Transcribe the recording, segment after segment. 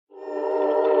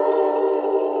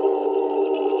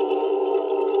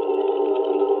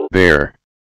Bear.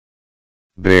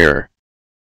 Bear.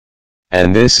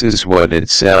 And this is what it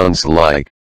sounds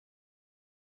like.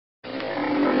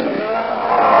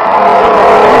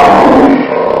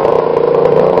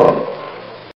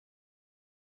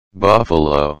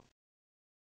 Buffalo.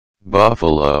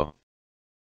 Buffalo.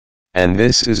 And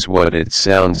this is what it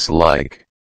sounds like.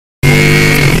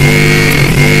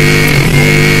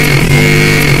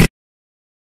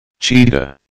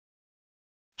 Cheetah.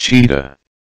 Cheetah.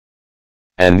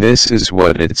 And this is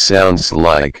what it sounds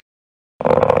like.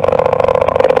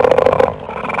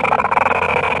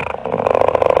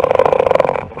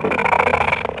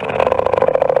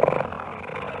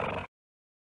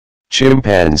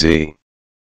 Chimpanzee.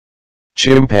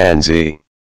 Chimpanzee.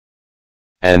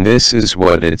 And this is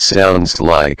what it sounds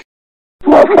like.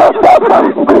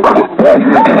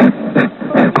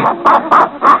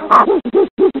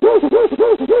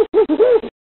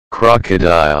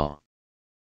 Crocodile.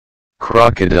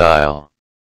 Crocodile.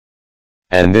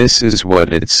 And this is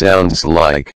what it sounds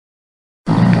like.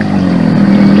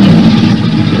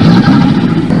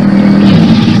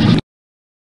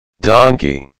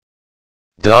 Donkey.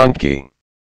 Donkey.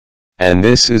 And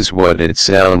this is what it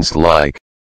sounds like.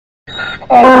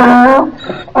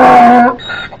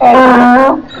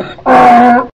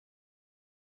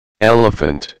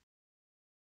 Elephant.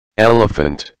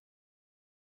 Elephant.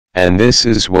 And this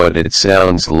is what it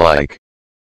sounds like.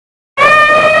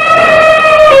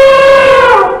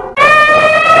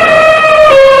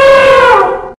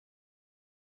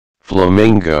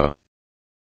 Flamingo.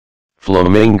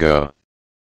 Flamingo.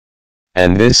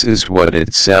 And this is what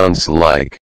it sounds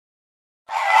like.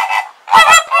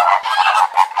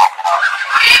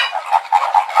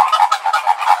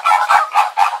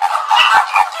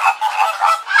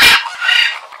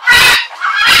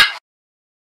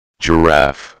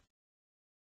 Giraffe.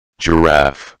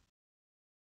 Giraffe.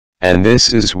 And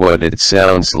this is what it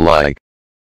sounds like.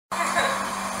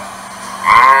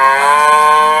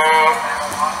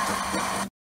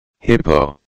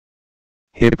 Hippo.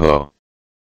 Hippo.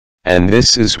 And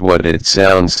this is what it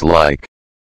sounds like.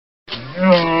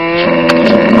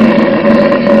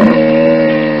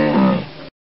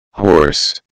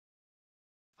 Horse.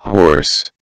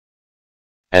 Horse.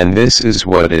 And this is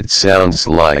what it sounds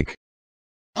like.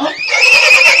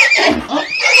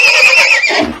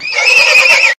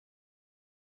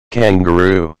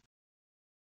 Kangaroo.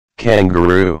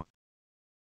 Kangaroo.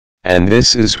 And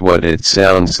this is what it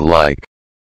sounds like.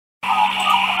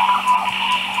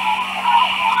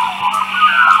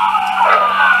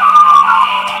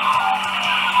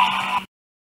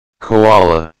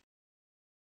 Koala.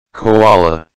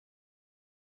 Koala.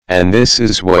 And this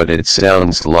is what it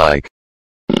sounds like.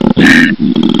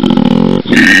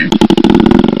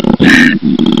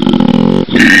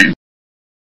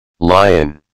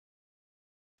 Lion.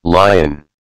 Lion.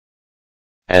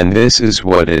 And this is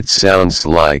what it sounds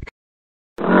like.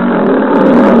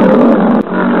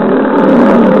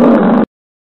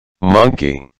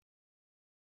 Monkey.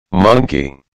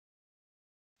 Monkey.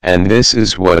 And this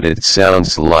is what it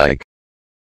sounds like.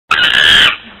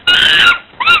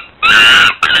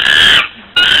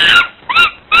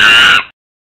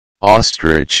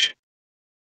 Ostrich.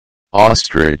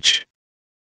 Ostrich.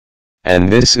 And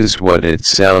this is what it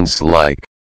sounds like.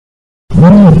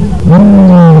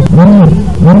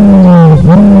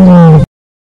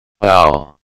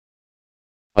 Owl.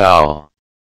 Owl.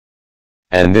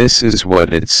 And this is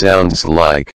what it sounds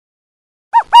like.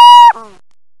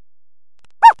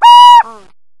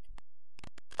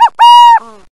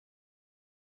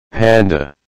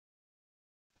 Panda.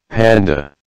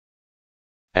 Panda.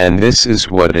 And this is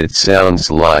what it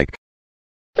sounds like.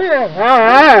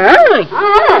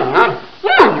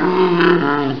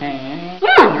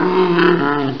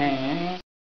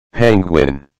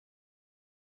 Penguin.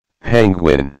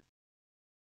 Penguin.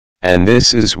 And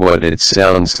this is what it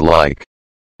sounds like.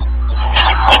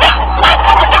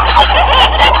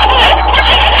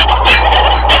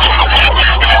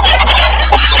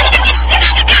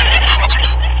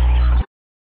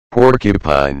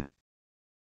 Porcupine.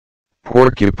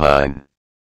 Porcupine.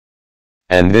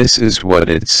 And this is what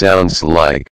it sounds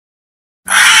like.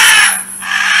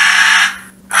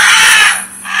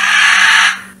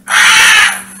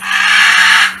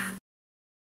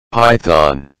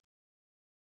 Python.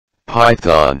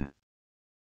 Python.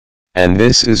 And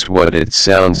this is what it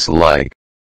sounds like.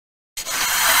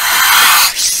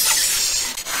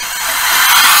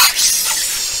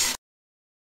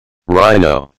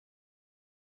 Rhino.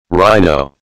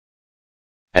 Rhino.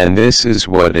 And this is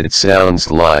what it sounds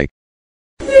like.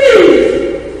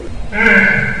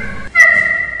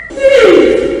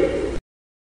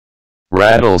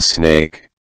 Rattlesnake.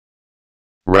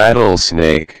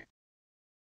 rattlesnake.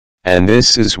 And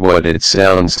this is what it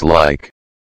sounds like.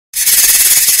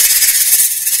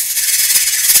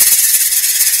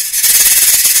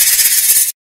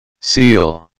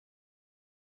 Seal.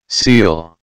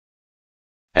 Seal.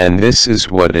 And this is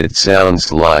what it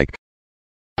sounds like.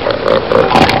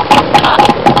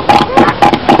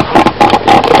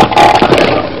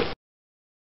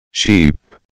 Sheep.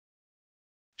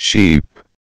 Sheep.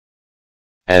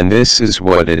 And this is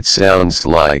what it sounds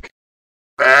like.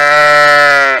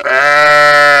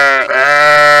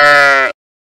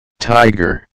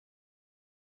 Tiger.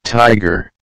 Tiger.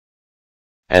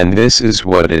 And this is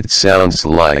what it sounds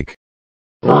like.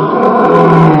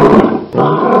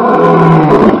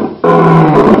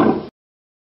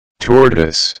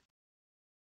 Tortoise.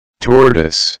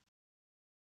 Tortoise.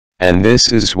 And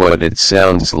this is what it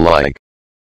sounds like.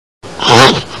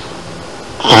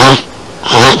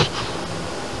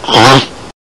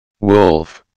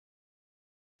 Wolf.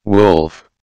 Wolf.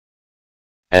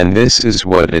 And this is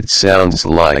what it sounds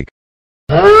like.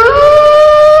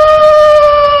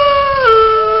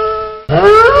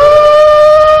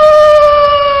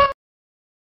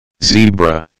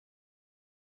 Zebra.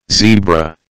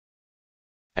 Zebra.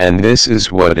 And this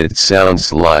is what it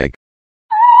sounds like.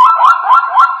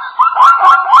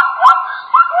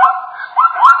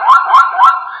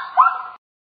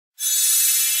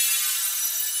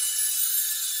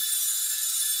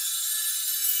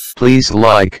 Please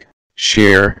like,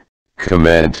 share,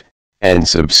 comment, and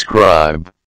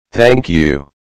subscribe. Thank you.